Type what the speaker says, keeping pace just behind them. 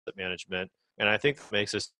asset management. And I think what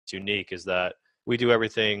makes us unique is that we do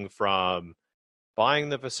everything from buying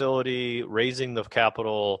the facility, raising the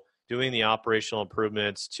capital, doing the operational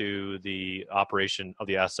improvements to the operation of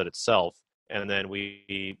the asset itself. And then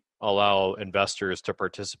we allow investors to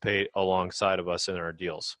participate alongside of us in our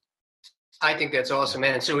deals. I think that's awesome,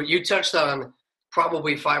 man. So you touched on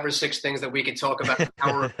probably 5 or 6 things that we could talk about,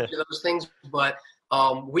 those things. But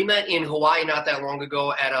we met in Hawaii not that long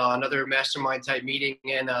ago at another mastermind type meeting,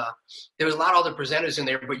 and there was a lot of other presenters in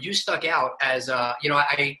there. But you stuck out as I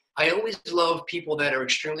always love people that are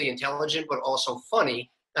extremely intelligent but also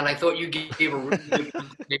funny, and I thought you gave a really good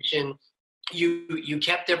presentation. You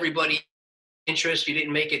kept everybody interest. You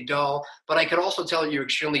didn't make it dull, but I could also tell you're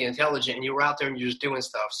extremely intelligent and you were out there and you're just doing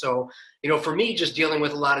stuff. So, for me, just dealing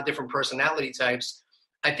with a lot of different personality types,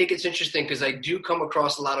 I think it's interesting because I do come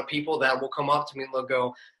across a lot of people that will come up to me and they'll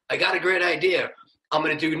go, I got a great idea. I'm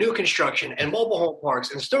going to do new construction and mobile home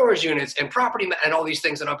parks and storage units and property and all these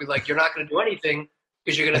things. And I'll be like, you're not going to do anything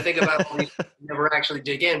because you're going to think about all these things and never actually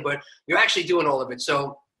dig in, but you're actually doing all of it.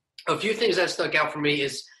 So a few things that stuck out for me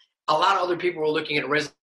is a lot of other people were looking at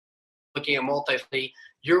multifamily.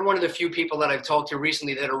 You're one of the few people that I've talked to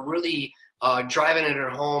recently that are really driving it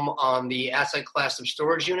at home on the asset class of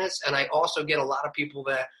storage units. And I also get a lot of people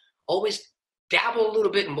that always dabble a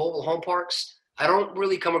little bit in mobile home parks. I don't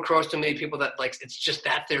really come across too many people that it's just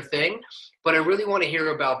their thing, but I really want to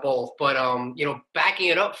hear about both. But, backing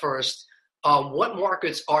it up first, what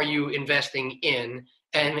markets are you investing in?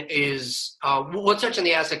 And we'll touch on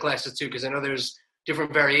the asset classes too, because I know there's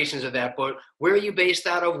different variations of that, but where are you based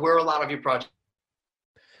out of? Where are a lot of your projects?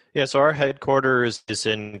 Yeah, so our headquarters is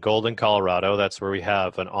in Golden, Colorado. That's where we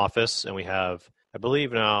have an office, and we have, I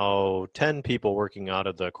believe now, 10 people working out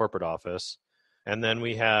of the corporate office. And then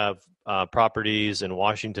we have properties in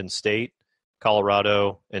Washington State,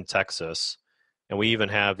 Colorado, and Texas. And we even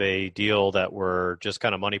have a deal that we're just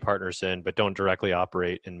kind of money partners in, but don't directly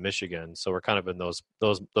operate in Michigan. So we're kind of in those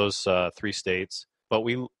 3 states. But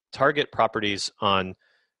we target properties in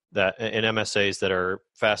MSAs that are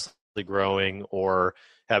fastly growing or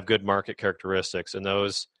have good market characteristics. And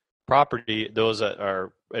those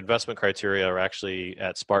our investment criteria are actually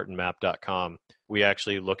at SpartanMap.com. We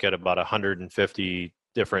actually look at about 150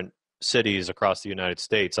 different cities across the United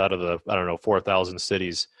States out of the, 4,000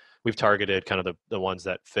 cities. We've targeted kind of the ones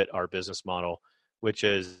that fit our business model, which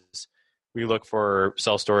is we look for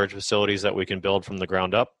self-storage facilities that we can build from the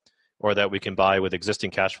ground up or that we can buy with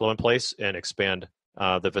existing cash flow in place and expand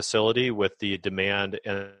the facility with the demand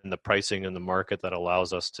and the pricing in the market that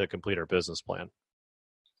allows us to complete our business plan.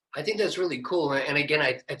 I think that's really cool. And again,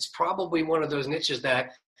 it's probably one of those niches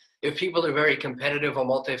that if people are very competitive on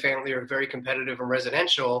multifamily or very competitive in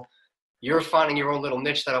residential, you're finding your own little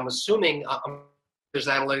niche that I'm assuming there's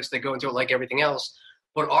analytics that go into it like everything else.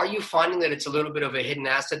 But are you finding that it's a little bit of a hidden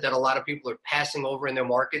asset that a lot of people are passing over in their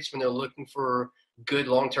markets when they're looking for good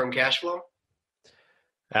long-term cash flow?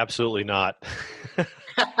 Absolutely not.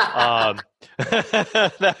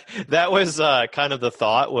 that was kind of the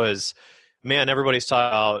thought was, man, everybody's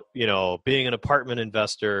talking about, being an apartment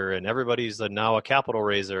investor and everybody's now a capital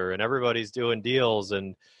raiser and everybody's doing deals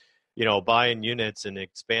and, buying units and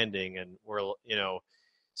expanding. And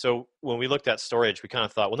so when we looked at storage, we kind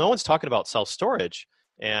of thought, well, no one's talking about self-storage.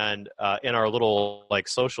 And in our little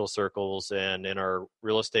social circles and in our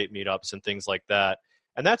real estate meetups and things like that.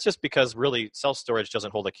 And that's just because really self-storage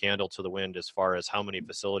doesn't hold a candle to the wind as far as how many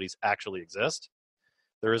facilities actually exist.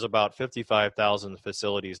 There is about 55,000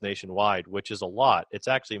 facilities nationwide, which is a lot. It's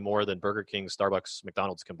actually more than Burger King, Starbucks,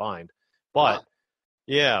 McDonald's combined. But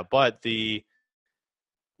but the,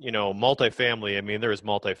 multifamily, there's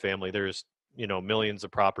multifamily, there's, millions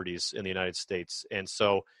of properties in the United States. And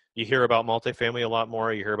so you hear about multifamily a lot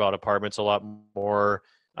more, you hear about apartments a lot more,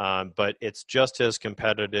 but it's just as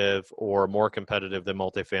competitive or more competitive than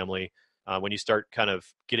multifamily. When you start kind of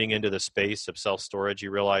getting into the space of self-storage,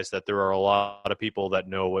 you realize that there are a lot of people that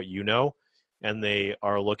know what you know, and they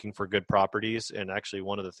are looking for good properties. And actually,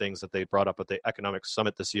 one of the things that they brought up at the Economic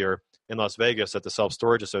Summit this year in Las Vegas at the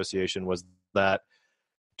Self-Storage Association was that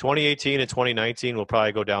 2018 and 2019 will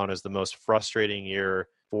probably go down as the most frustrating year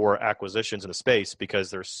for acquisitions in the space because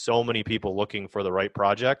there's so many people looking for the right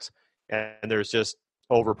project, and there's just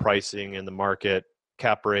overpricing in the market,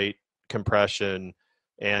 cap rate compression,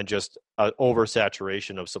 and just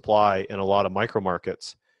oversaturation of supply in a lot of micro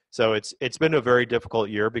markets. So it's been a very difficult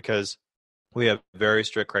year because we have very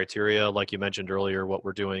strict criteria. Like you mentioned earlier, what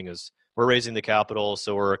we're doing is we're raising the capital,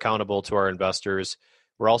 so we're accountable to our investors.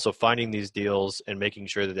 We're also finding these deals and making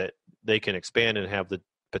sure that they can expand and have the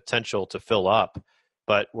potential to fill up.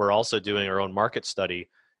 But we're also doing our own market study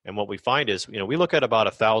And what we find is, we look at about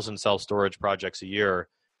 1,000 self-storage projects a year,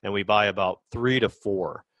 and we buy about 3 to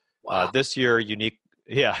 4. Wow. This year, unique.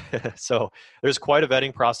 Yeah. So there's quite a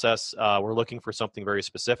vetting process. We're looking for something very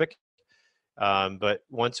specific. But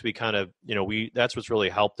once we kind of, that's what's really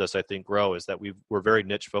helped us, I think, grow, is that we're very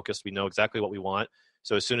niche focused. We know exactly what we want.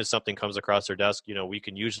 So as soon as something comes across our desk, we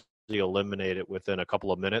can usually eliminate it within a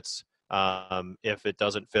couple of minutes if it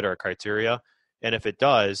doesn't fit our criteria. And if it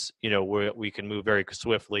does, we can move very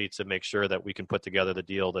swiftly to make sure that we can put together the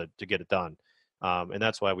deal to get it done. And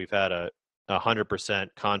that's why we've had a 100%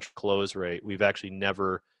 contract close rate. We've actually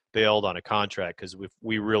never bailed on a contract because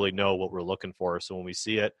we really know what we're looking for. So when we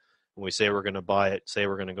see it, when we say we're going to buy it, say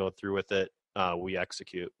we're going to go through with it, we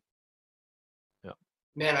execute. Yeah.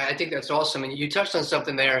 Man, I think that's awesome. And you touched on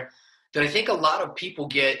something there that I think a lot of people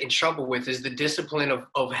get in trouble with, is the discipline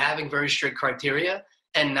of having very strict criteria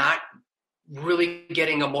and not really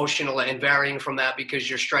getting emotional and varying from that because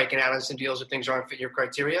you're striking out on some deals if things aren't fit your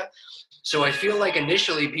criteria. So I feel like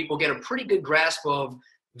initially people get a pretty good grasp of,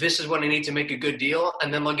 this is when I need to make a good deal.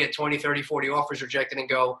 And then they'll get 20, 30, 40 offers rejected and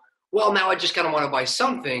go, well, now I just kind of want to buy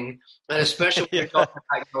something. And especially when you're talking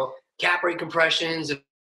about cap rate compressions and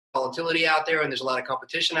volatility out there, and there's a lot of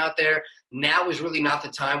competition out there, now is really not the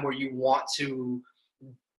time where you want to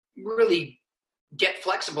really get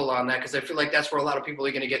flexible on that, because I feel like that's where a lot of people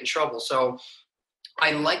are going to get in trouble. So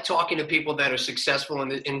I like talking to people that are successful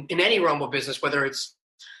in any realm of business, whether it's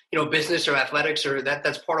business or athletics, or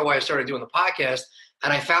that's part of why I started doing the podcast.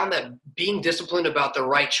 And I found that being disciplined about the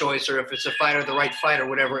right choice, or if it's a fight or the right fight or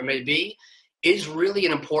whatever it may be, is really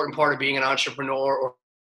an important part of being an entrepreneur or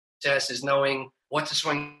success, is knowing what to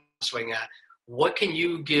swing at. What can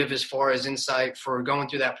you give as far as insight for going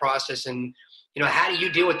through that process? And, how do you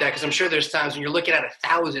deal with that? Because I'm sure there's times when you're looking at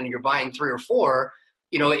 1,000 and you're buying 3 or 4,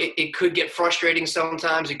 it could get frustrating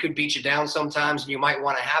sometimes. It could beat you down sometimes, and you might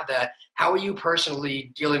want to have that. How are you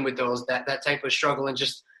personally dealing with that type of struggle? And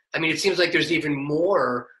just, it seems like there's even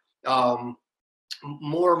more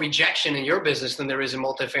rejection in your business than there is in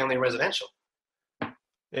multifamily residential.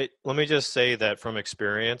 Let me just say that from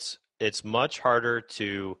experience, it's much harder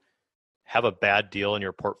to have a bad deal in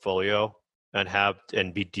your portfolio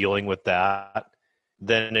and be dealing with that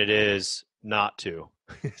than it is not to.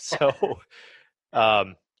 So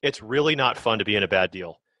it's really not fun to be in a bad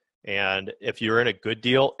deal. And if you're in a good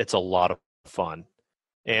deal, it's a lot of fun.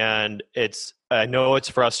 And I know it's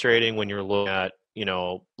frustrating when you're looking at,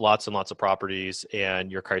 lots and lots of properties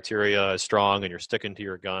and your criteria is strong and you're sticking to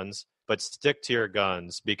your guns, but stick to your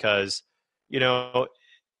guns, because,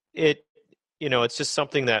 it's just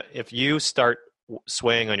something that if you start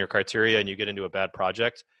swaying on your criteria and you get into a bad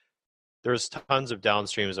project, there's tons of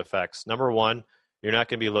downstream effects. Number one, you're not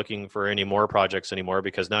going to be looking for any more projects anymore,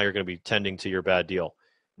 because now you're going to be tending to your bad deal.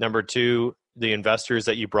 Number two, the investors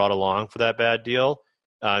that you brought along for that bad deal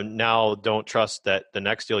now don't trust that the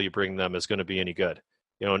next deal you bring them is going to be any good.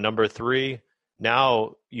 Number three,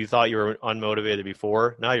 now you thought you were unmotivated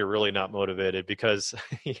before. Now you're really not motivated, because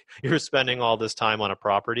you're spending all this time on a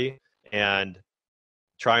property and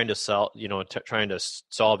trying to solve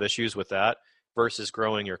issues with that versus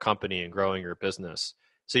growing your company and growing your business.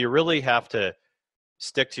 So you really have to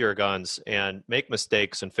stick to your guns and make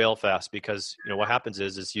mistakes and fail fast, because what happens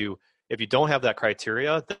is if you don't have that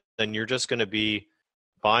criteria, then you're just going to be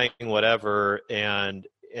buying whatever, and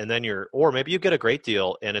then or maybe you get a great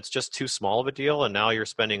deal and it's just too small of a deal, and now you're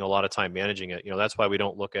spending a lot of time managing it. That's why we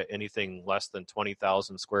don't look at anything less than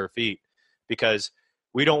 20,000 square feet, because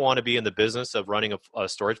we don't want to be in the business of running a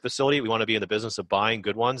storage facility. We want to be in the business of buying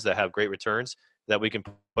good ones that have great returns that we can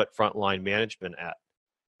put frontline management at.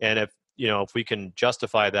 And if we can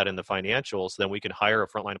justify that in the financials, then we can hire a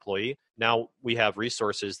frontline employee. Now we have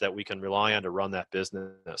resources that we can rely on to run that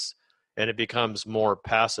business. And it becomes more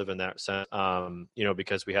passive in that sense,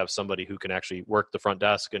 because we have somebody who can actually work the front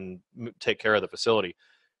desk and take care of the facility.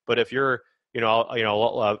 But if you're,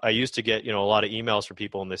 I used to get, a lot of emails from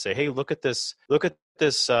people, and they say, hey, look at this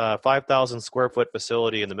 5,000 square foot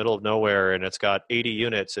facility in the middle of nowhere, and it's got 80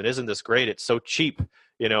 units, and isn't this great? It's so cheap.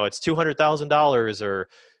 It's $200,000 or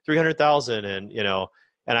 $300,000,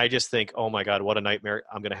 and I just think, oh my God, what a nightmare.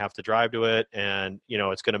 I'm going to have to drive to it, and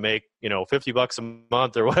it's going to make $50 a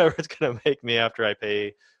month or whatever it's going to make me after I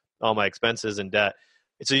pay all my expenses and debt.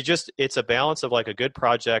 So it's a balance of like a good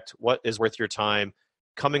project, what is worth your time,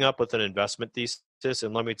 coming up with an investment thesis.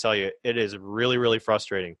 And let me tell you, it is really, really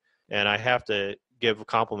frustrating. And I have to give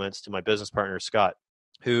compliments to my business partner, Scott,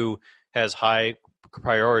 who has high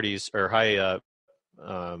priorities or high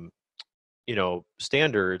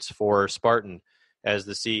standards for Spartan as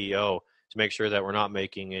the CEO, to make sure that we're not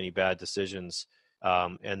making any bad decisions.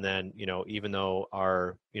 And then, even though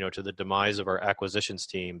to the demise of our acquisitions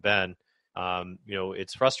team, Ben,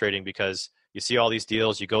 it's frustrating because you see all these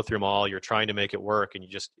deals, you go through them all, you're trying to make it work, and you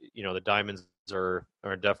just, the diamonds are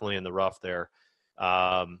definitely in the rough there.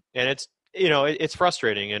 And it's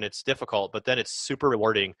frustrating and it's difficult, but then it's super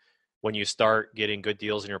rewarding when you start getting good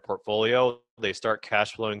deals in your portfolio. They start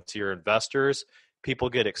cash flowing to your investors. People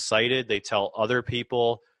get excited. They tell other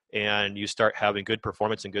people, and you start having good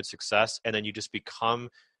performance and good success. And then you just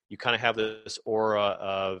you kind of have this aura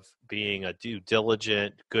of being a due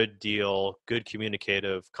diligent, good deal, good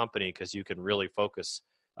communicative company because you can really focus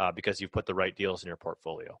because you've put the right deals in your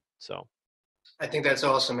portfolio. So I think that's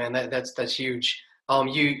awesome, man. That's huge.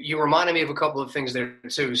 You reminded me of a couple of things there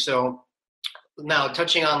too. So now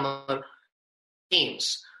touching on the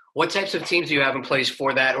teams, what types of teams do you have in place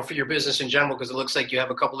for that, or for your business in general? Because it looks like you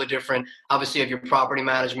have a couple of different. Obviously, you have your property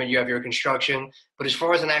management, you have your construction, but as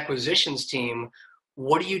far as an acquisitions team,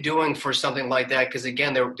 what are you doing for something like that? Because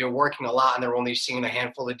again, they're working a lot and they're only seeing a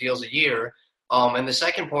handful of deals a year. And the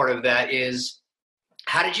second part of that is,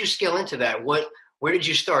 how did you scale into that? Where did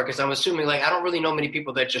you start? Because I'm assuming, I don't really know many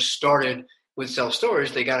people that just started with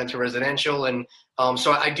self-storage. They got into residential. And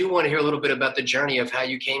so I do want to hear a little bit about the journey of how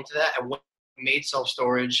you came to that and what made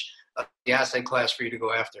self-storage the asset class for you to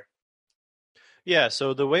go after. Yeah,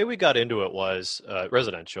 so the way we got into it was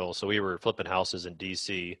residential. So we were flipping houses in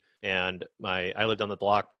DC, and I lived on the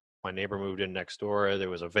block. My neighbor moved in next door. There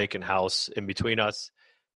was a vacant house in between us,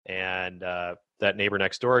 and that neighbor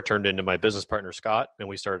next door turned into my business partner, Scott, and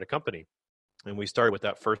we started a company. And we started with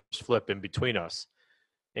that first flip in between us.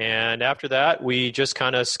 And after that, we just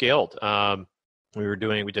kind of scaled.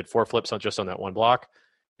 We did 4 flips just on that one block.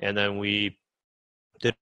 And then we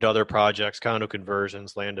did other projects, condo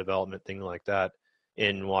conversions, land development, things like that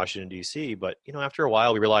in Washington, D.C. But, after a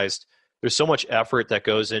while, we realized there's so much effort that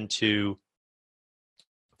goes into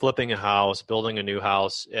flipping a house, building a new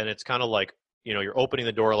house. And it's kind of like, you're opening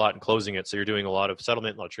the door a lot and closing it. So you're doing a lot of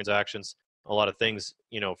settlement, a lot of transactions, a lot of things,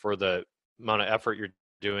 for the amount of effort you're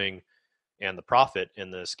doing and the profit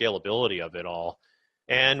and the scalability of it all.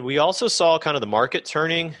 And we also saw kind of the market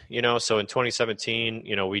turning, so in 2017,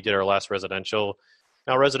 we did our last residential.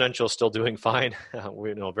 Now residential is still doing fine.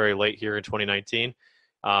 We're very late here in 2019.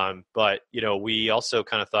 But, we also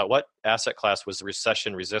kind of thought, what asset class was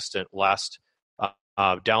recession resistant last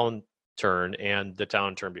downturn and the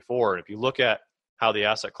downturn before? And if you look at how the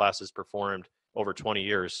asset classes performed over 20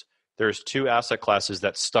 years, there's 2 asset classes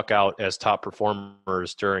that stuck out as top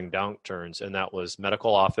performers during downturns, and that was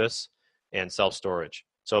medical office and self-storage.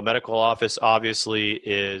 So medical office obviously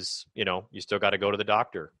is, you still got to go to the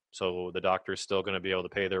doctor. So the doctor is still going to be able to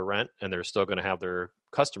pay their rent, and they're still going to have their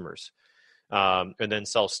customers. And then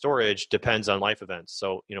self-storage depends on life events.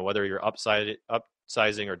 So, whether you're upsizing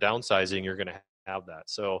or downsizing, you're going to have that.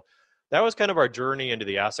 So that was kind of our journey into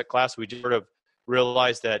the asset class. We just sort of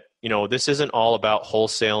realized that, this isn't all about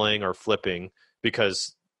wholesaling or flipping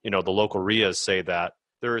because, the local RIAs say that.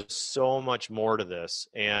 There is so much more to this,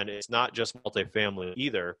 and it's not just multifamily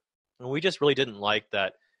either. And we just really didn't like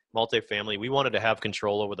that multifamily. We wanted to have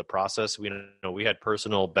control over the process. We had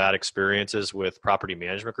personal bad experiences with property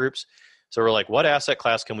management groups. So we're like, what asset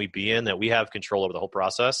class can we be in that we have control over the whole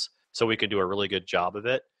process so we can do a really good job of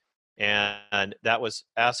it? And that was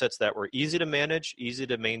assets that were easy to manage, easy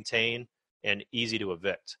to maintain, and easy to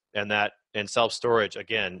evict. And self-storage,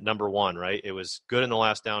 again, number one, right? It was good in the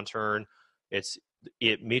last downturn.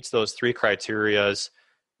 It meets those 3 criterias,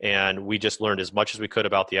 and we just learned as much as we could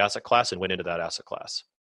about the asset class and went into that asset class.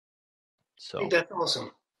 So I think that's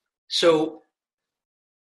awesome. So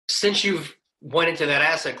since you've went into that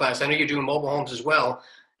asset class, I know you're doing mobile homes as well.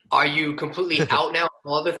 Are you completely out now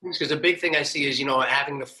on other things? Because the big thing I see is,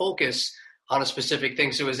 having to focus on a specific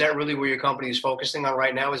thing. So is that really where your company is focusing on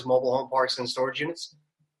right now, is mobile home parks and storage units?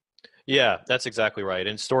 Yeah, that's exactly right.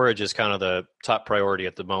 And storage is kind of the top priority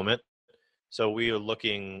at the moment. So we are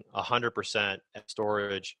looking 100% at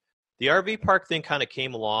storage. The RV park thing kind of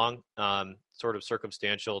came along, sort of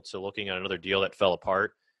circumstantial to looking at another deal that fell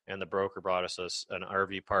apart. And the broker brought us an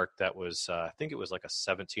RV park that was, I think it was like a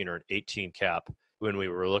 17 or an 18 cap when we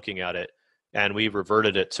were looking at it. And we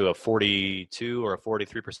reverted it to a 42 or a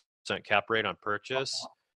 43% cap rate on purchase.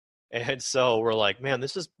 And so we're like, man,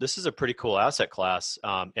 this is a pretty cool asset class,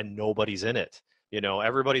 and nobody's in it.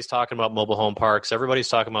 Everybody's talking about mobile home parks. Everybody's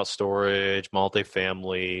talking about storage,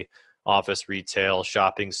 multifamily, office, retail,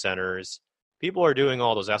 shopping centers. People are doing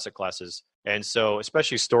all those asset classes. And so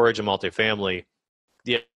especially storage and multifamily,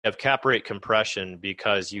 you have cap rate compression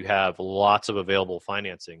because you have lots of available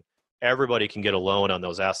financing. Everybody can get a loan on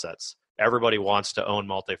those assets. Everybody wants to own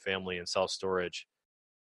multifamily and self-storage.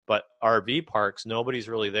 But RV parks, nobody's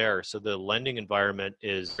really there. So the lending environment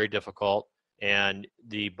is very difficult and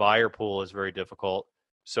the buyer pool is very difficult.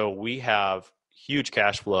 So we have huge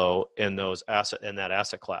cash flow in that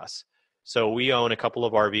asset class. So we own a couple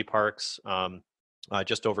of RV parks,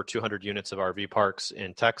 just over 200 units of RV parks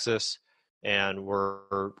in Texas. And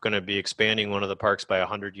we're going to be expanding one of the parks by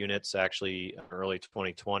 100 units actually in early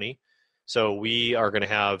 2020. So we are going to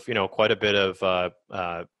have, quite a bit of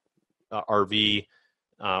RV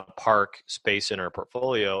park space in our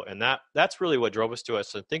portfolio. And that's really what drove us to us.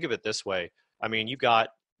 So think of it this way. I mean, you got,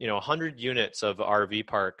 100 units of RV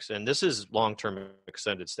parks, and this is long-term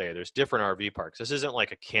extended stay. There's different RV parks. This isn't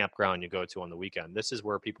like a campground you go to on the weekend. This is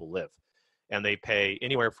where people live. And they pay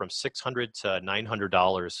anywhere from $600 to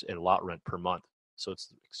 $900 in lot rent per month. So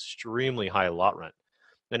it's extremely high lot rent.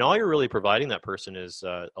 And all you're really providing that person is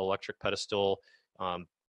electric pedestal,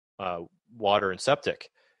 water and septic,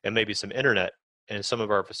 and maybe some internet. And some of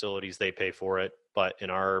our facilities, they pay for it. But in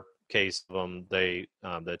our case, the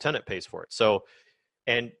tenant pays for it. So,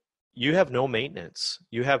 and you have no maintenance.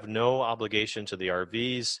 You have no obligation to the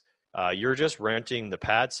RVs. You're just renting the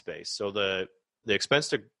pad space. So the expense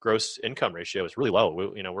to gross income ratio is really low.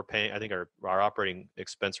 We're paying, I think our operating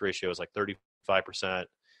expense ratio is like 35%.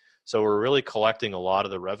 So we're really collecting a lot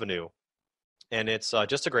of the revenue, and it's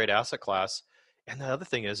just a great asset class. And the other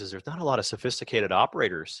thing is there's not a lot of sophisticated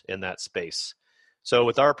operators in that space. So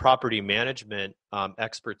with our property management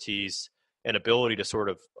expertise and ability to sort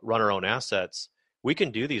of run our own assets, we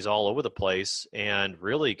can do these all over the place and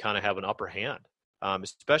really kind of have an upper hand,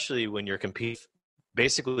 especially when you're competing.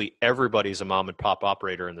 Basically, everybody's a mom and pop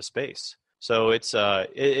operator in the space. So it's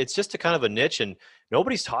just a kind of a niche, and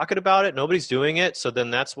nobody's talking about it. Nobody's doing it. So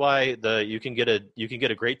then that's why you can get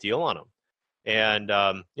a great deal on them. And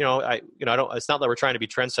it's not that we're trying to be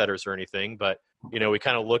trendsetters or anything, but we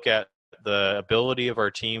kind of look at the ability of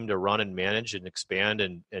our team to run and manage and expand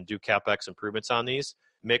and do CapEx improvements on these,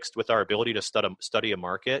 mixed with our ability to study a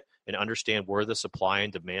market and understand where the supply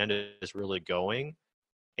and demand is really going,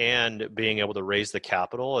 and being able to raise the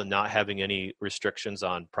capital and not having any restrictions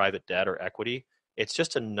on private debt or equity. It's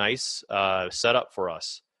just a nice setup for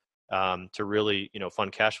us to really,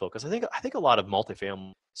 fund cash flow. Because I think a lot of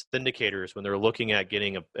multifamily syndicators, when they're looking at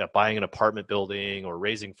buying an apartment building or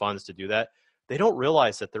raising funds to do that, they don't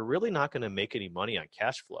realize that they're really not going to make any money on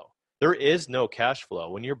cash flow. There is no cash flow.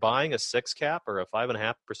 When you're buying a 6 cap or a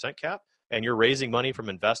 5.5% cap and you're raising money from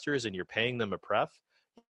investors and you're paying them a pref,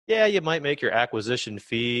 yeah, you might make your acquisition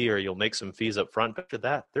fee or you'll make some fees up front, but after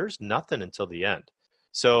that, there's nothing until the end.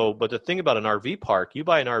 So, but the thing about an RV park, you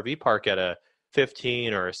buy an RV park at a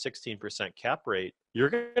 15 or a 16% cap rate, you're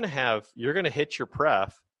going to hit your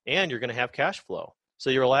pref and you're going to have cash flow. So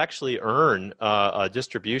you'll actually earn a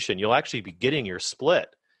distribution. You'll actually be getting your split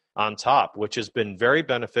on top, which has been very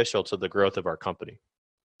beneficial to the growth of our company.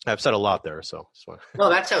 I've said a lot there, so. No,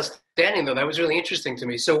 that's outstanding, though. That was really interesting to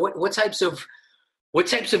me. So what types of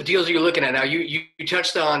deals are you looking at now? You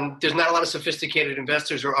touched on there's not a lot of sophisticated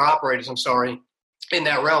investors or operators, in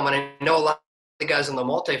that realm. And I know a lot of the guys on the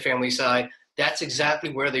multifamily side, that's exactly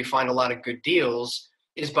where they find a lot of good deals,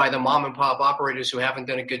 is by the mom and pop operators who haven't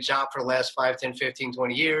done a good job for the last 5, 10, 15,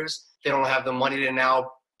 20 years. They don't have the money to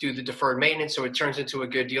now do the deferred maintenance, so it turns into a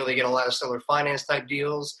good deal. They get a lot of seller finance type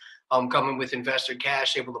deals, coming with investor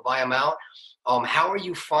cash, able to buy them out. How are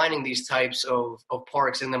you finding these types of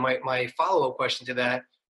parks? And then my follow-up question to that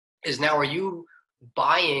is, now are you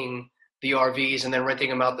buying the RVs and then renting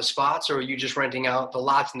them out the spots, or are you just renting out the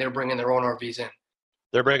lots and they're bringing their own RVs in?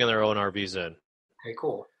 They're bringing their own RVs in. Okay,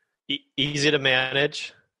 cool. Easy to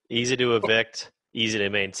manage, easy to evict, easy to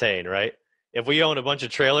maintain, right? If we own a bunch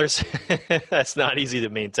of trailers, that's not easy to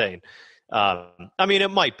maintain. I mean,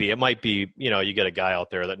 it might be, you get a guy out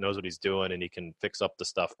there that knows what he's doing and he can fix up the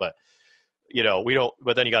stuff, but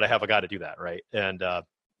but then you got to have a guy to do that. Right. And,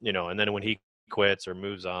 and then when he quits or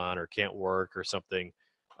moves on or can't work or something,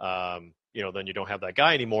 then you don't have that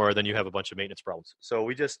guy anymore. Then you have a bunch of maintenance problems. So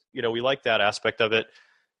we just, we like that aspect of it.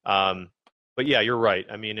 But yeah, you're right.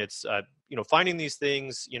 I mean, it's, finding these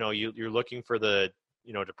things, you're looking for the,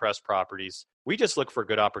 depressed properties. We just look for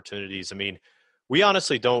good opportunities. I mean, we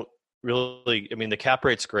honestly don't really, the cap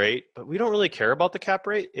rate's great, but we don't really care about the cap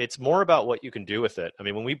rate. It's more about what you can do with it. I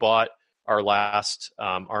mean, when we bought our last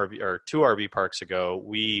RV or 2 RV parks ago,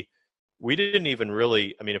 we didn't even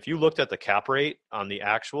really, if you looked at the cap rate on the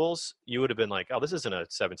actuals, you would have been like, oh, this isn't a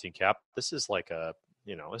 17 cap. This is like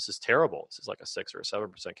this is terrible. This is like a 6 or a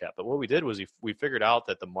 7% cap. But what we did was we figured out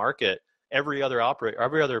that the market, every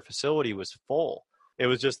other facility was full. It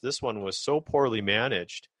was just, this one was so poorly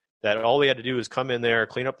managed that all we had to do was come in there,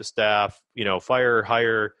 clean up the staff,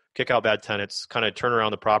 hire kick out bad tenants, kind of turn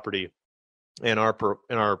around the property. And our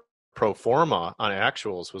pro forma on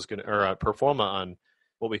actuals was going to, or pro forma on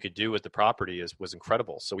what we could do with the property was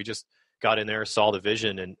incredible. So we just got in there, saw the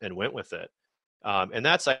vision, and went with it. And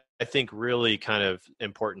that's, I think, really kind of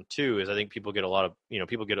important too, is I think people get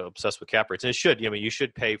people get obsessed with cap rates, and it should, you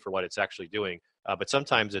should pay for what it's actually doing. But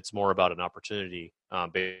sometimes it's more about an opportunity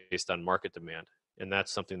based on market demand. And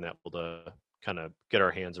that's something that we'll kind of get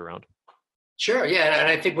our hands around. Sure. Yeah. And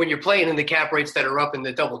I think when you're playing in the cap rates that are up in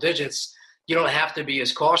the double digits, you don't have to be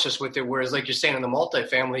as cautious with it. Whereas like you're saying in the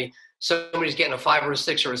multifamily, somebody's getting a 5 or a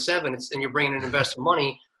 6 or a 7 and you're bringing in investor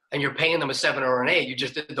money and you're paying them a 7 or an 8. You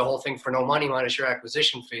just did the whole thing for no money minus your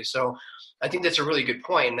acquisition fee. So I think that's a really good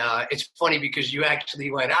point. It's funny because you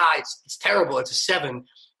actually went, it's terrible. It's a 7.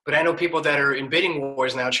 But I know people that are in bidding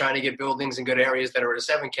wars now trying to get buildings in good areas that are at a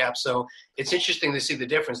 7 cap. So it's interesting to see the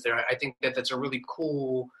difference there. I think that that's a really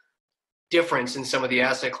cool difference in some of the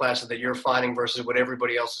asset classes that you're finding versus what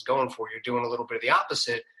everybody else is going for. You're doing a little bit of the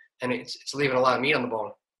opposite, and it's leaving a lot of meat on the bone.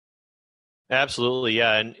 Absolutely,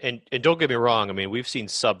 yeah. And don't get me wrong. I mean, we've seen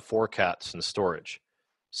sub 4 caps in storage.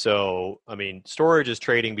 So, I mean, storage is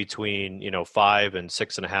trading between, 5 and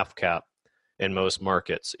 6.5 cap in most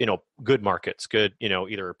markets, good markets, good,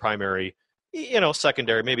 either primary,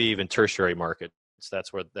 secondary, maybe even tertiary markets.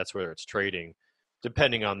 That's where it's trading,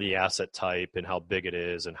 depending on the asset type and how big it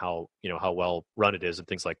is and how well run it is and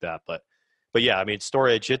things like that. But yeah, I mean,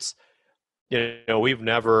 storage, it's, we've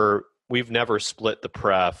never split the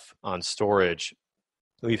pref on storage.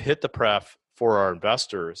 We've hit the pref for our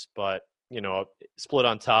investors, but, split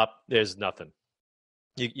on top, there's nothing.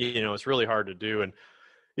 It's really hard to do. And,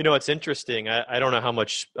 it's interesting. I don't know how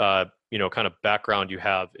much, kind of background you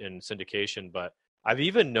have in syndication, but I've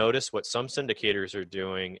even noticed what some syndicators are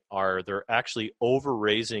doing they're actually over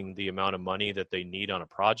raising the amount of money that they need on a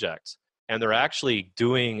project. And they're actually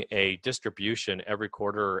doing a distribution every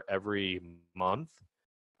quarter or every month.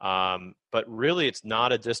 But really it's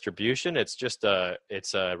not a distribution. It's just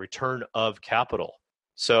it's a return of capital.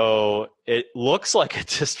 So it looks like a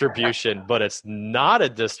distribution, but it's not a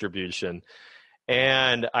distribution.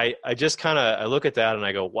 And I just I look at that and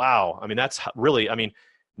I go, wow. I mean, that's really,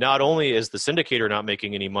 not only is the syndicator not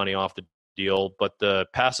making any money off the deal, but the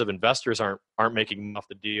passive investors aren't making off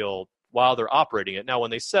the deal while they're operating it. Now,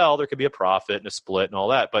 when they sell, there could be a profit and a split and all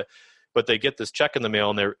that, but they get this check in the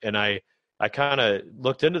mail, and I kind of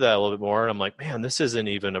looked into that a little bit more, and I'm like, man, this isn't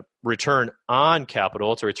even a return on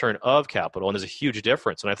capital; it's a return of capital, and there's a huge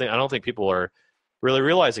difference. And I don't think people are really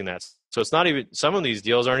realizing that. So it's not even, some of these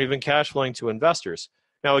deals aren't even cash flowing to investors.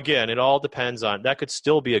 Now, again, it all depends on, that could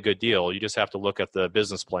still be a good deal. You just have to look at the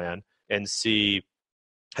business plan and see,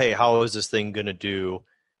 hey, how is this thing going to do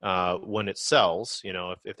when it sells,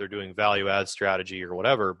 if they're doing value add strategy or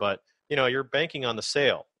whatever. But, you're banking on the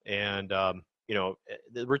sale. And,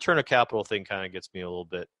 the return of capital thing kind of gets me a little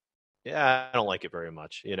bit, I don't like it very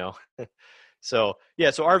much, So,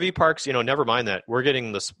 yeah, so RV parks, never mind that. We're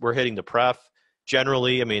hitting the pref.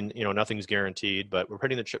 Generally, nothing's guaranteed, but we're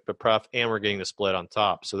hitting the pref and we're getting the split on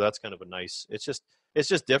top. So that's kind of a nice, it's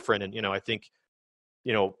just different. And, I think,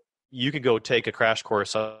 you can go take a crash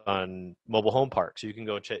course on mobile home parks. You can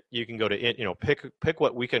go to, pick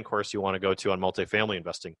what weekend course you want to go to on multifamily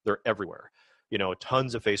investing. They're everywhere,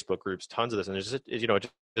 tons of Facebook groups, tons of this. And there's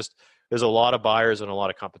just there's a lot of buyers and a lot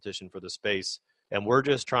of competition for the space. And we're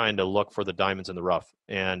just trying to look for the diamonds in the rough.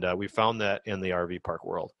 And we found that in the RV park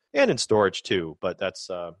world and in storage too. But that's,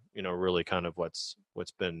 really kind of what's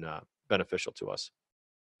been beneficial to us.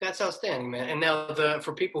 That's outstanding, man. And now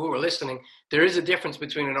for people who are listening, there is a difference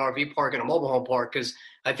between an RV park and a mobile home park, because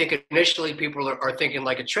I think initially people are thinking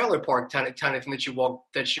like a trailer park kind of thing that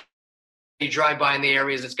you drive by in the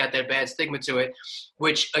areas that's got that bad stigma to it,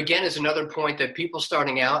 which again is another point that people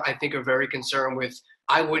starting out, I think, are very concerned with.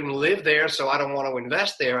 I wouldn't live there, so I don't want to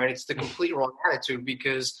invest there. And it's the complete wrong attitude,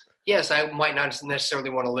 because yes, I might not necessarily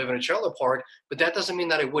want to live in a trailer park, but that doesn't mean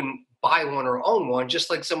that I wouldn't buy one or own one, just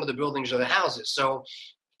like some of the buildings or the houses. So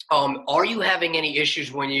are you having any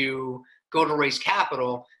issues when you go to raise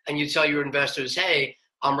capital and you tell your investors, hey,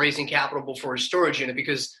 I'm raising capital for a storage unit?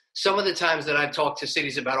 Because some of the times that I've talked to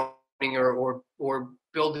cities about owning or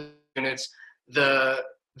building units, the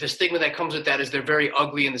stigma that comes with that is they're very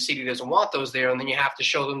ugly and the city doesn't want those there. And then you have to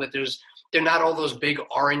show them that they're not all those big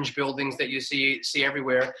orange buildings that you see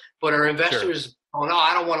everywhere. But are investors, sure, oh no,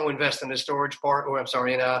 I don't want to invest in a storage park, or I'm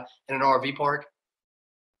sorry, in an RV park?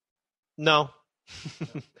 No.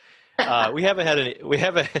 We haven't had any.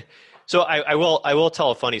 So I will tell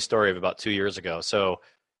a funny story of about 2 years ago. So,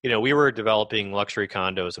 we were developing luxury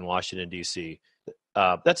condos in Washington, D.C.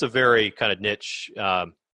 That's a very kind of niche,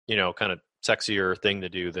 kind of sexier thing to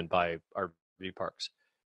do than buy RV parks.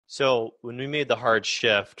 So when we made the hard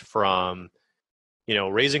shift from,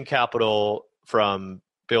 raising capital from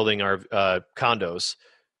building our condos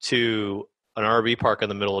to an RV park in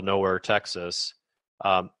the middle of nowhere, Texas,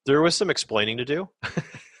 there was some explaining to do.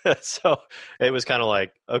 So it was kind of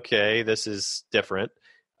like, okay, this is different.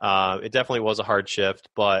 It definitely was a hard shift,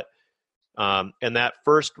 but and that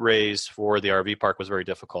first raise for the RV park was very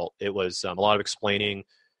difficult. It was a lot of explaining,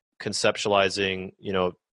 conceptualizing,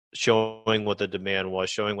 showing what the demand was,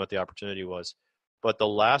 showing what the opportunity was. But the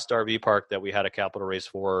last RV park that we had a capital raise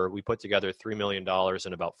for, we put together $3 million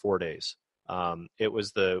in about 4 days. It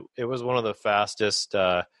was one of the fastest.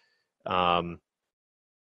 It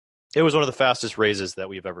was one of the fastest raises that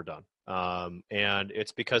we've ever done, and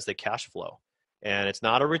it's because they cash flow, and it's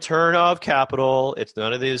not a return of capital. It's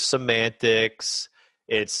none of these semantics.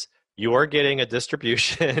 It's you're getting a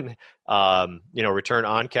distribution, return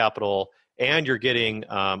on capital, and you're getting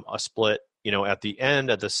a split, at the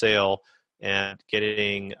end of the sale, and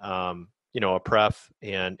getting a pref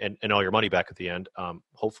and all your money back at the end,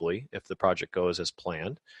 hopefully, if the project goes as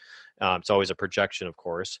planned. It's always a projection, of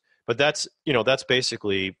course, but that's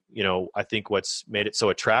basically, I think what's made it so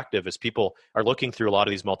attractive is people are looking through a lot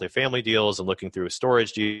of these multifamily deals and looking through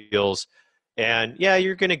storage deals, and yeah,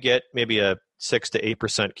 you're going to get maybe a 6 to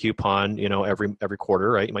 8% coupon, every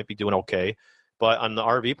quarter, right? You might be doing okay, but on the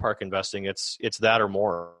RV park investing, it's that or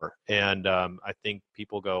more, and I think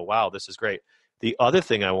people go, wow, this is great. The other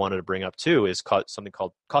thing I wanted to bring up too is something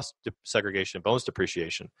called cost segregation and bonus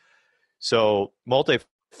depreciation. So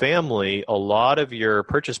multifamily, a lot of your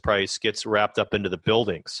purchase price gets wrapped up into the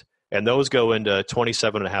buildings, and those go into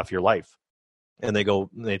 27 and a half year life. And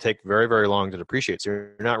they take very, very long to depreciate. So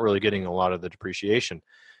you're not really getting a lot of the depreciation.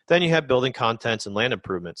 Then you have building contents and land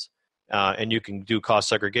improvements. And you can do cost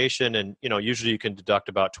segregation, and usually you can deduct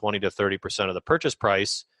about 20 to 30% of the purchase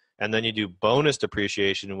price, and then you do bonus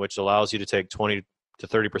depreciation, which allows you to take 20 to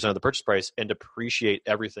 30% of the purchase price and depreciate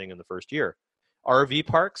everything in the first year. RV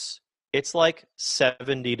parks, it's like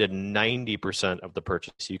 70 to 90% of the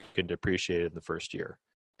purchase you can depreciate in the first year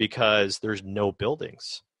because there's no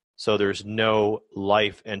buildings. So there's no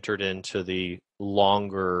life entered into the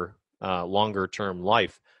longer term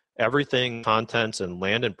life. Everything, contents and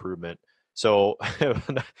land improvement. So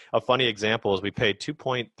a funny example is we paid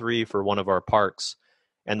 2.3 for one of our parks,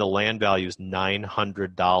 and the land value is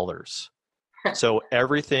 $900. So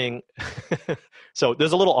everything, so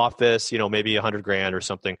there's a little office, maybe $100,000 or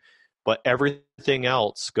something, but everything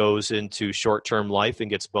else goes into short-term life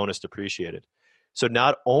and gets bonus depreciated. So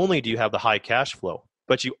not only do you have the high cash flow,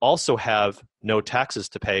 but you also have no taxes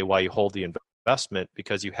to pay while you hold the investment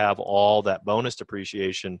because you have all that bonus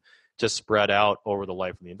depreciation to spread out over the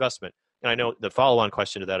life of the investment. And I know the follow-on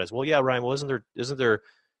question to that is, well, yeah, Ryan, well, isn't there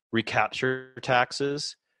recapture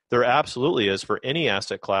taxes? There absolutely is for any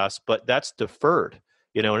asset class, but that's deferred,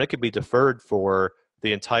 and it could be deferred for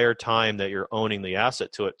the entire time that you're owning the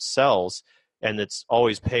asset till it sells, and it's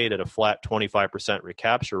always paid at a flat 25%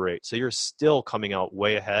 recapture rate. So you're still coming out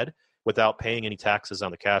way ahead without paying any taxes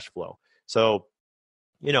on the cash flow. So,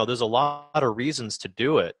 there's a lot of reasons to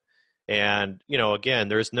do it. And,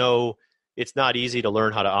 again, it's not easy to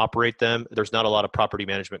learn how to operate them. There's not a lot of property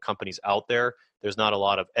management companies out there. There's not a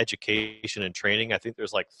lot of education and training. I think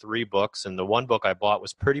there's like 3 books, and the one book I bought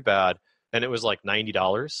was pretty bad, and it was like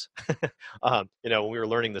 $90. When we were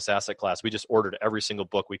learning this asset class, we just ordered every single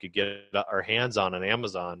book we could get our hands on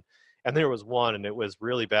Amazon. And there was one, and it was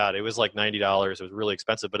really bad. It was like $90. It was really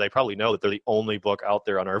expensive, but they probably know that they're the only book out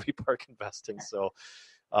there on RV park investing. So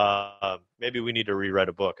maybe we need to rewrite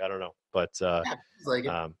a book. I don't know, but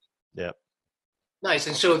yeah. Nice.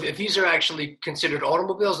 And so if these are actually considered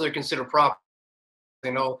automobiles, they're considered property.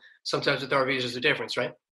 Sometimes with RVs there's a difference,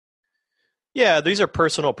 right? Yeah, these are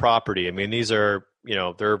personal property. I mean, these are,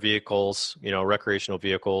 they're vehicles, recreational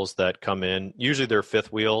vehicles that come in. Usually they're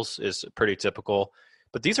fifth wheels is pretty typical,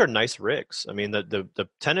 but these are nice rigs. I mean, the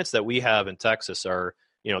tenants that we have in Texas are,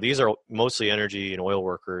 these are mostly energy and oil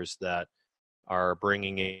workers that are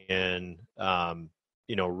bringing in,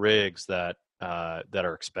 rigs that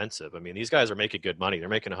are expensive. I mean, these guys are making good money. They're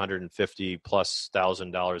making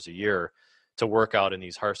 $150,000+ a year to work out in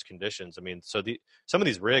these harsh conditions. I mean, so some of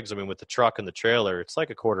these rigs, I mean, with the truck and the trailer, it's like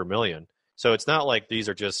 $250,000. So it's not like these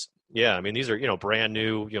are just, I mean, these are, brand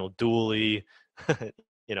new, dually,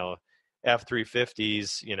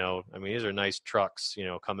 F-350s, I mean, these are nice trucks,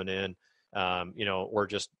 coming in, or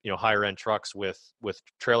just, higher end trucks with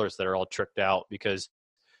trailers that are all tricked out, because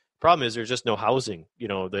problem is there's just no housing,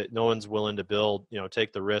 that no one's willing to build,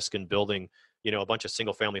 take the risk in building, a bunch of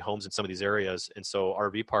single family homes in some of these areas. And so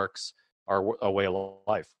RV parks are a way of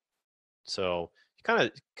life. So you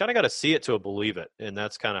kind of got to see it to believe it, and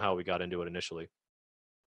that's kind of how we got into it initially.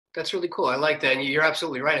 That's really cool. I like that. And you're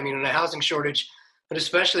absolutely right. I mean, in a housing shortage, but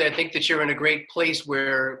especially I think that you're in a great place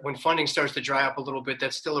where when funding starts to dry up a little bit,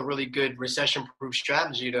 that's still a really good recession-proof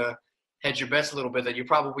strategy to hedge your bets a little bit, that you're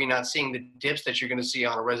probably not seeing the dips that you're going to see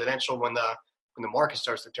on a residential when the market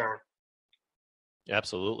starts to turn.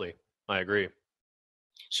 Absolutely. I agree.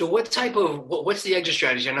 So what's the exit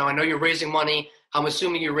strategy? I know you're raising money. I'm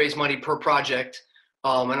assuming you raise money per project.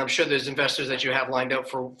 And I'm sure there's investors that you have lined up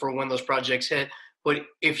for when those projects hit. But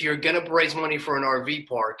if you're going to raise money for an RV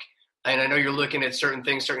park, and I know you're looking at certain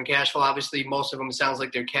things, certain cash flow, obviously most of them, it sounds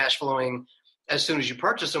like they're cash flowing as soon as you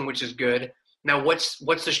purchase them, which is good. Now, what's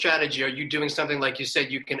the strategy? Are you doing something like you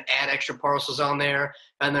said, you can add extra parcels on there?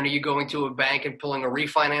 And then are you going to a bank and pulling a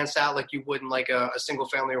refinance out like you would in like a single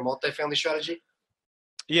family or multifamily strategy?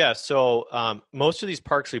 Yeah. So most of these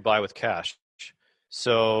parks we buy with cash.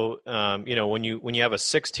 So when you have a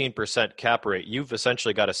 16% cap rate, you've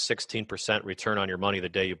essentially got a 16% return on your money the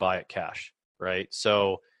day you buy it cash, right?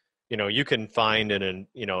 So you can find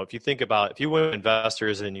if you think about, if you went to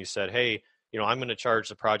investors and you said, hey, I'm going to charge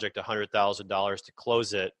the project $100,000 to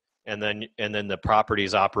close it, and then the property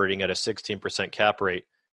is operating at a 16% cap rate,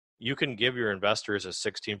 you can give your investors a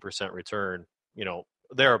 16% return,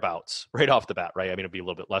 thereabouts right off the bat, right? I mean, it'd be a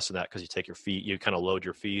little bit less than that because you kind of load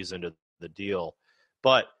your fees into the deal.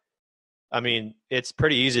 But I mean, it's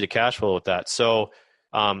pretty easy to cash flow with that. So,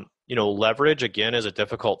 leverage again is a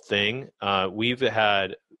difficult thing. We've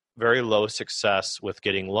had very low success with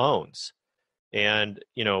getting loans. And,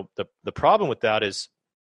 the problem with that is,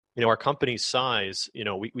 our company's size,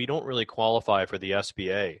 we don't really qualify for the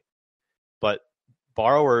SBA, but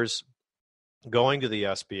borrowers going to the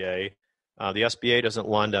SBA doesn't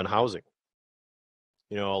lend on housing.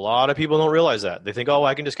 A lot of people don't realize that. They think, oh,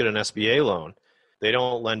 I can just get an SBA loan. They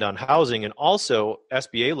don't lend on housing. And also,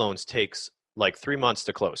 SBA loans takes like 3 months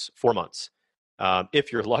to close, 4 months,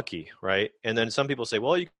 if you're lucky, right? And then some people say,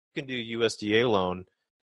 well, you can do USDA loan,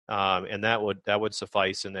 and that would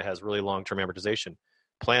suffice, and it has really long-term amortization.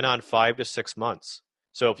 Plan on 5 to 6 months.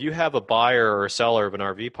 So if you have a buyer or a seller of an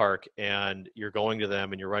RV park and you're going to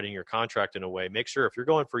them and you're writing your contract in a way, make sure if you're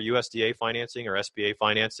going for USDA financing or SBA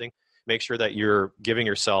financing, make sure that you're giving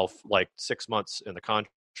yourself like 6 months in the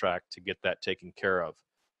contract to get that taken care of.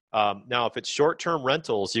 Now, if it's short-term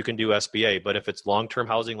rentals, you can do SBA, but if it's long-term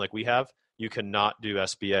housing like we have, you cannot do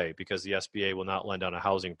SBA because the SBA will not lend on a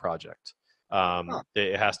housing project.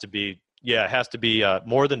 It has to be,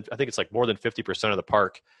 more than, I think it's like more than 50% of the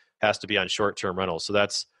park has to be on short-term rentals. So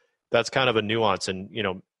that's kind of a nuance, and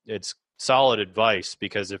it's solid advice,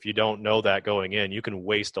 because if you don't know that going in, you can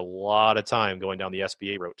waste a lot of time going down the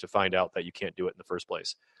SBA route to find out that you can't do it in the first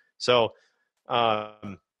place. So,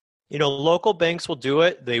 local banks will do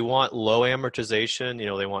it. They want low amortization.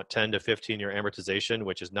 They want 10 to 15-year amortization,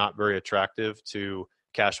 which is not very attractive to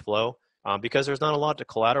cash flow because there's not a lot to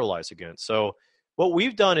collateralize against. So what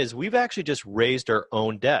we've done is we've actually just raised our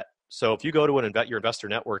own debt. So if you go to your investor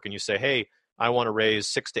network and you say, hey, I want to raise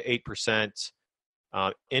 6 to 8%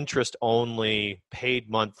 interest only, paid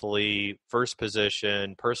monthly, first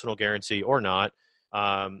position, personal guarantee or not,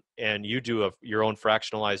 and you do your own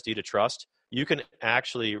fractionalized deed of trust, you can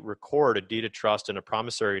actually record a deed of trust and a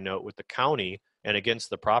promissory note with the county and against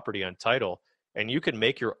the property on title. And you can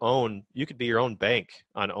make you could be your own bank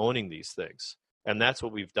on owning these things. And that's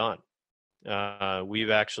what we've done.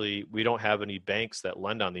 We don't have any banks that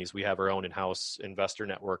lend on these. We have our own in-house investor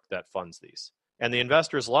network that funds these. And the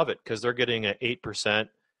investors love it because they're getting an 8%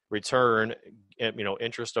 return,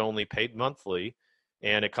 interest only, paid monthly,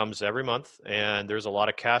 and it comes every month. And there's a lot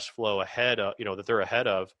of cash flow ahead of, that they're ahead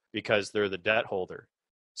of because they're the debt holder.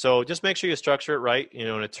 So just make sure you structure it right.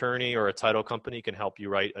 An attorney or a title company can help you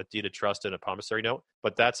write a deed of trust and a promissory note,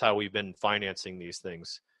 but that's how we've been financing these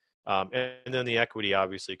things. And then the equity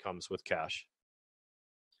obviously comes with cash.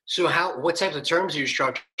 So what types of terms are you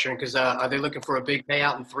structuring? Because are they looking for a big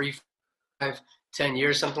payout in 3, 5, 10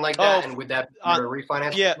 years, something like that? And would that be a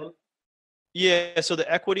refinance? Yeah. Yeah. So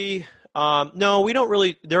the equity, no, we don't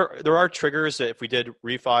really, there are triggers that if we did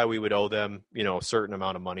refi, we would owe them, a certain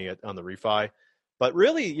amount of money on the refi. But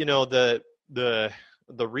really, the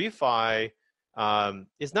refi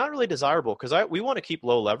is not really desirable because we want to keep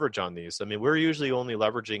low leverage on these. I mean, we're usually only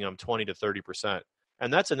leveraging them 20 to 30%.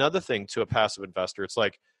 And that's another thing to a passive investor. It's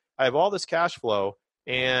like, I have all this cash flow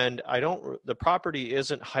and the property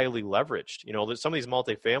isn't highly leveraged. Some of these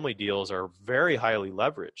multifamily deals are very highly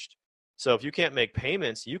leveraged. So if you can't make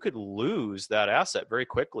payments, you could lose that asset very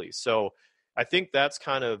quickly. So I think that's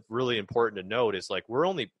kind of really important to note is like, we're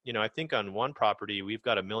only, I think on one property, we've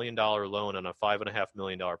got $1 million loan on a $5.5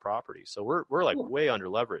 million property. So we're like way under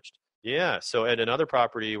leveraged. Yeah. So at another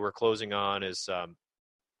property we're closing on is,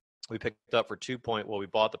 we picked up for we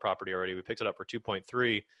bought the property already. We picked it up for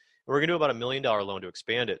 2.3. And we're going to do about $1 million loan to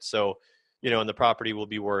expand it. So, and the property will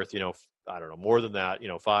be worth, I don't know, more than that,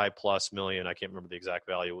 5+ million. I can't remember the exact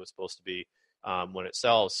value it was supposed to be when it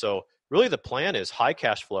sells. So really the plan is high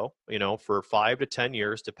cash flow, for 5 to 10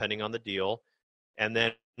 years, depending on the deal. And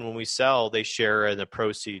then when we sell, they share in the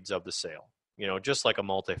proceeds of the sale, just like a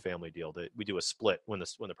multifamily deal that we do a split when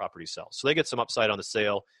the property sells. So they get some upside on the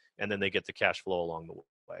sale and then they get the cash flow along the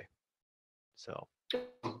way. So,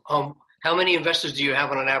 how many investors do you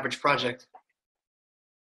have on an average project?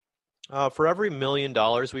 For every $1 million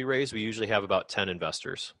we raise, we usually have about 10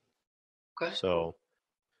 investors. Okay. So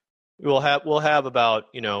we'll have about,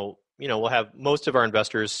 we'll have most of our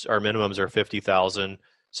investors, our minimums are 50,000.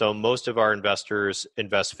 So most of our investors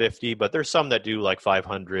invest 50, but there's some that do like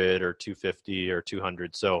 500 or 250 or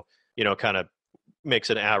 200. So, kind of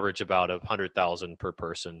makes an average about 100,000 per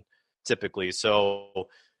person typically. So,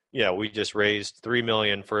 we just raised $3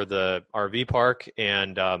 million for the RV park,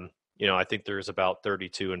 and I think there's about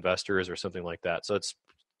 32 investors or something like that. So it's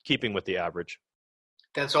keeping with the average.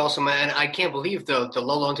 That's awesome, man. I can't believe the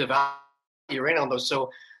low loan to value you're in on those.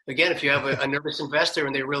 So again, if you have a nervous investor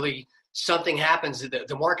and something happens,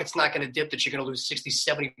 the market's not going to dip that you're going to lose 60,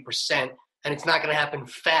 70%, and it's not going to happen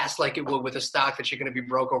fast like it would with a stock that you're going to be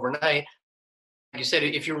broke overnight. Like you said,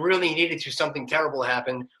 if you really needed to, something terrible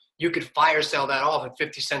happen, you could fire sell that off at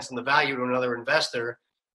 50 cents on the value to another investor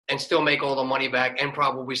and still make all the money back and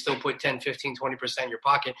probably still put 10, 15, 20% in your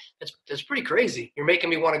pocket. That's pretty crazy. You're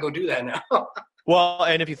making me want to go do that now. Well,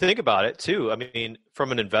 and if you think about it too, I mean,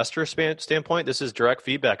 from an investor standpoint, this is direct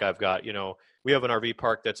feedback I've got. We have an RV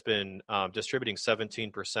park that's been distributing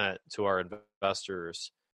 17% to our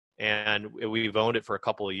investors, and we've owned it for a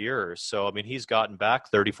couple of years. So, I mean, he's gotten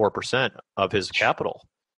back 34% of his capital.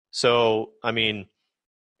 So, I mean,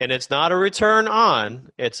 and it's not a return on,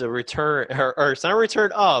 it's a return, or it's not a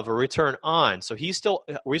return of, a return on. So we still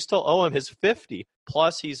owe him his 50,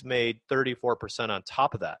 plus he's made 34% on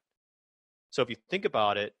top of that. So if you think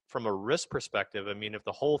about it from a risk perspective, I mean, if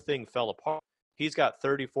the whole thing fell apart, he's got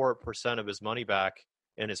 34% of his money back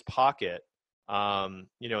in his pocket.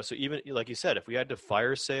 So even like you said, if we had to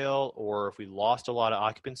fire sale or if we lost a lot of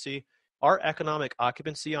occupancy, our economic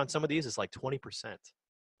occupancy on some of these is like 20%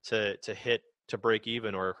 to break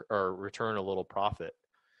even or return a little profit.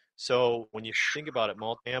 So when you think about it,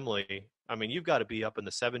 multifamily, I mean, you've got to be up in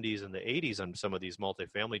the 70s and the 80s on some of these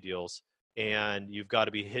multifamily deals. And you've got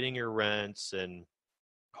to be hitting your rents and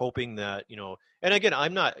hoping that, and again,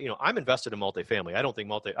 I'm invested in multifamily. I think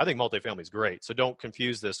multifamily is great. So don't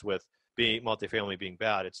confuse this with multifamily being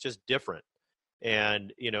bad. It's just different.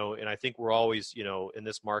 And, and I think we're always, in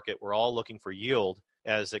this market, we're all looking for yield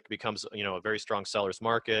as it becomes, a very strong seller's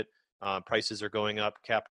market. Prices are going up,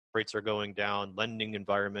 cap rates are going down, lending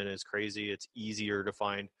environment is crazy. It's easier to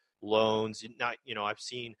find loans. I've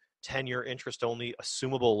seen 10-year interest only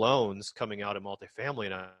assumable loans coming out of multifamily.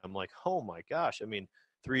 And I'm like, oh my gosh, I mean,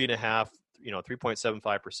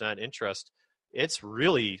 3.75% interest. That's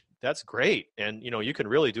great. And, you can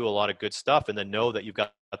really do a lot of good stuff and then know that you've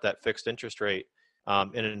got that fixed interest rate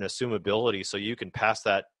and an assumability. So you can pass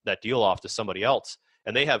that deal off to somebody else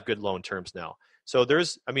and they have good loan terms now. So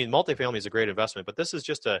multifamily is a great investment, but this is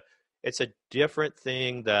it's a different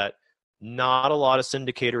thing that not a lot of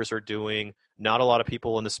syndicators are doing, not a lot of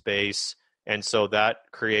people in the space. And so that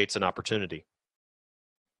creates an opportunity.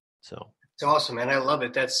 So it's awesome, man. I love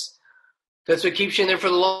it. That's what keeps you in there for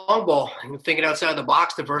the long ball. Thinking outside the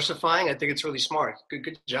box, diversifying. I think it's really smart.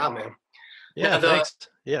 Good job, man. Yeah, thanks.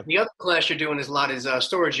 Yeah. The other class you're doing is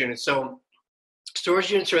storage units. So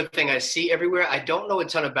storage units are a thing I see everywhere. I don't know a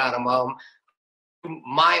ton about them.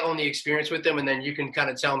 My only experience with them, and then you can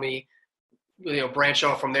kind of tell me, branch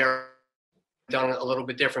off from there. Done a little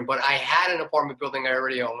bit different, but I had an apartment building I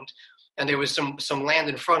already owned, and there was some land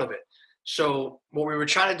in front of it. So what we were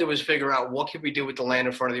trying to do was figure out what could we do with the land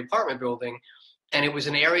in front of the apartment building, and it was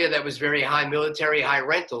an area that was very high military, high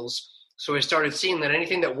rentals. So I started seeing that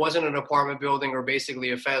anything that wasn't an apartment building or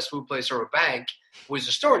basically a fast food place or a bank was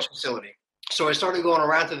a storage facility. So I started going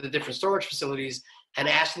around to the different storage facilities and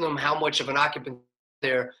asking them how much of an occupant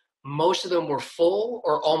there. Most of them were full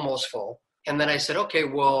or almost full. And then I said, okay,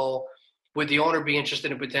 well, would the owner be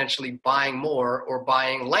interested in potentially buying more or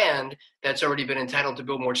buying land that's already been entitled to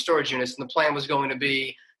build more storage units? And the plan was going to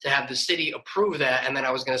be to have the city approve that, and then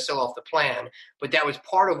I was going to sell off the plan. But that was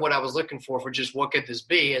part of what I was looking for just what could this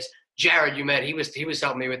be. As Jared, you met, he was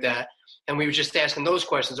helping me with that. And we were just asking those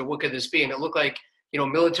questions of what could this be? And it looked like,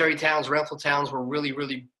 military towns, rental towns were really,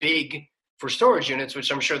 really big for storage units,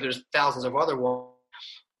 which I'm sure there's thousands of other ones.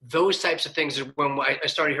 Those types of things are when I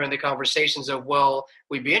started hearing the conversations of, well,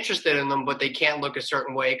 we'd be interested in them, but they can't look a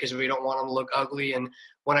certain way because we don't want them to look ugly. And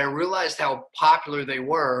when I realized how popular they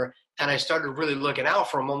were, and I started really looking out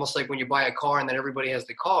for them, almost like when you buy a car and then everybody has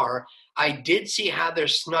the car, I did see how they're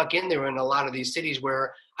snuck in there in a lot of these cities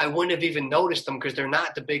where I wouldn't have even noticed them because they're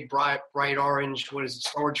not the big, bright orange, what is it,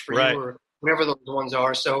 storage for Right. you or whatever those ones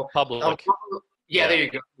are. So, Public. Yeah, there you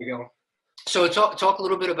go. There you go. So talk a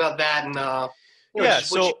little bit about that and,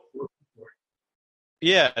 just what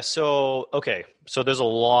okay. So there's a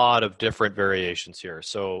lot of different variations here.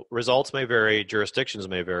 So results may vary, jurisdictions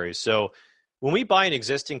may vary. So when we buy an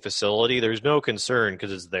existing facility, there's no concern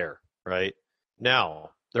because it's there, right?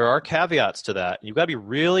 Now, there are caveats to that. You've got to be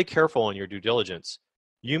really careful in your due diligence.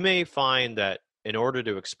 You may find that in order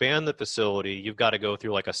to expand the facility, you've got to go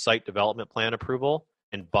through like a site development plan approval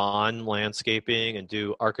and bond landscaping and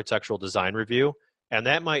do architectural design review. And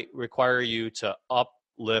that might require you to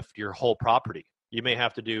uplift your whole property. You may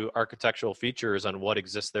have to do architectural features on what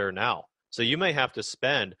exists there now. So you may have to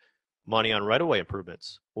spend money on right-of-way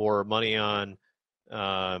improvements or money on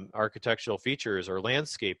architectural features or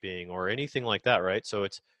landscaping or anything like that, right? So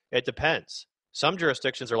it depends. Some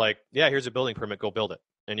jurisdictions are like, yeah, here's a building permit, go build it.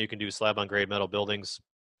 And you can do slab-on-grade metal buildings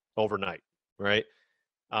overnight, right?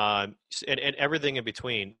 And everything in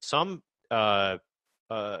between. Some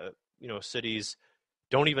cities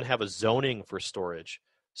don't even have a zoning for storage.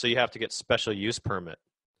 So you have to get special use permit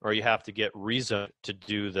or you have to get rezoned to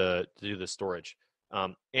do the storage.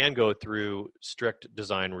 And go through strict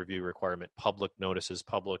design review requirement, public notices,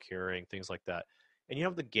 public hearing, things like that. And you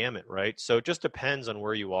have the gamut, right? So it just depends on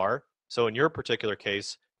where you are. So in your particular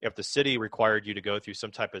case, if the city required you to go through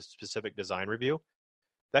some type of specific design review,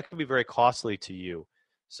 that could be very costly to you.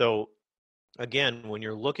 So again, when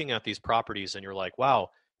you're looking at these properties and you're like, wow,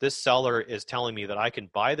 this seller is telling me that I can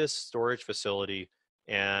buy this storage facility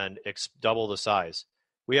and double the size.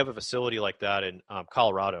 We have a facility like that in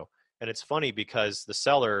Colorado. And it's funny because the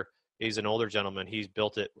seller, he's an older gentleman. He's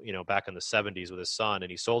built it, back in the 70s with his son, and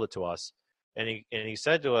he sold it to us. And he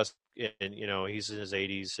said to us, and he's in his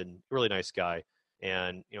 80s and really nice guy.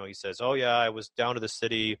 And he says, "Oh yeah, I was down to the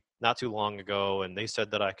city not too long ago, and they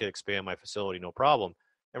said that I could expand my facility, no problem."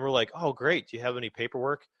 And we're like, "Oh great, do you have any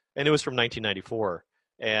paperwork?" And it was from 1994,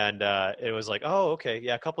 and it was like, "Oh okay,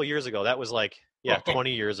 yeah, a couple of years ago." That was like,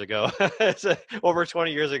 20 years ago, over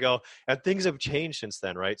 20 years ago. And things have changed since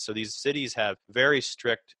then, right? So these cities have very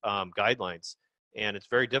strict guidelines, and it's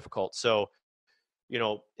very difficult. So,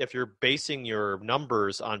 if you're basing your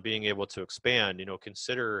numbers on being able to expand,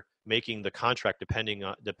 consider making the contract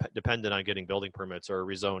dependent on getting building permits or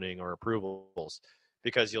rezoning or approvals,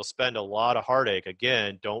 because you'll spend a lot of heartache.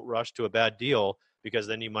 Again, don't rush to a bad deal, because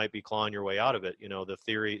then you might be clawing your way out of it. The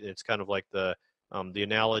theory, it's kind of like the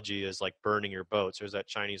analogy is like burning your boats. There's that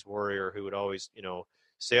Chinese warrior who would always,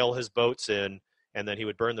 sail his boats in, and then he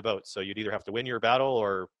would burn the boats. So you'd either have to win your battle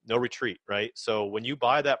or no retreat, right? So when you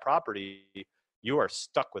buy that property, you are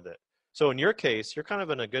stuck with it. So in your case, you're kind of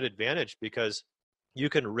in a good advantage because you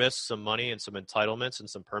can risk some money and some entitlements and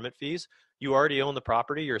some permit fees. You already own the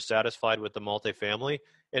property. You're satisfied with the multifamily,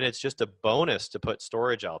 and it's just a bonus to put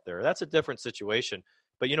storage out there. That's a different situation.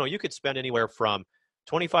 But, you could spend anywhere from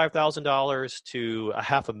 $25,000 to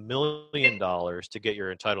 $500,000 to get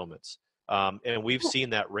your entitlements. And we've seen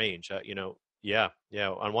that range,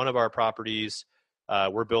 on one of our properties,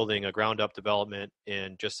 we're building a ground up development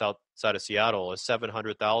in just outside of Seattle, is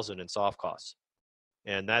 $700,000 in soft costs.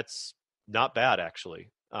 And that's not bad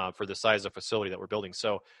actually, for the size of facility that we're building.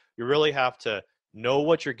 So you really have to know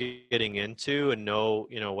what you're getting into and know,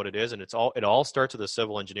 what it is. And it all starts with a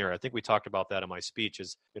civil engineer. I think we talked about that in my speech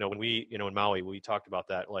is, when we, in Maui, we talked about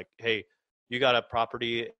that, like, hey, you got a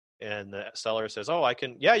property and the seller says, oh,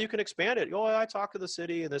 you can expand it. Oh, I talked to the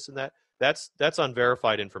city and this and that. That's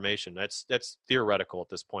unverified information. That's theoretical at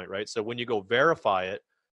this point, right? So when you go verify it,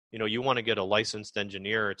 you want to get a licensed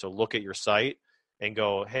engineer to look at your site and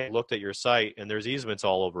go, hey, looked at your site and there's easements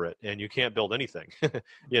all over it and you can't build anything,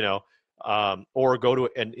 or go to,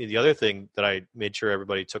 and the other thing that I made sure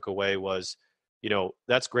everybody took away was,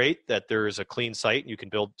 that's great that there's a clean site and you can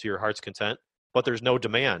build to your heart's content, but there's no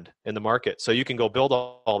demand in the market. So you can go build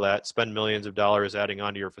all that, spend millions of dollars adding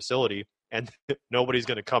onto your facility, and nobody's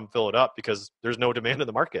going to come fill it up because there's no demand in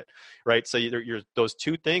the market, right? So you're those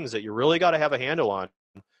two things that you really got to have a handle on,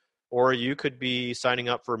 or you could be signing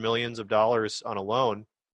up for millions of dollars on a loan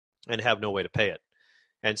and have no way to pay it.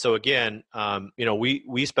 And so again,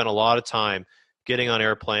 we spent a lot of time getting on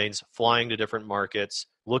airplanes, flying to different markets,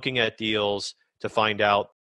 looking at deals to find out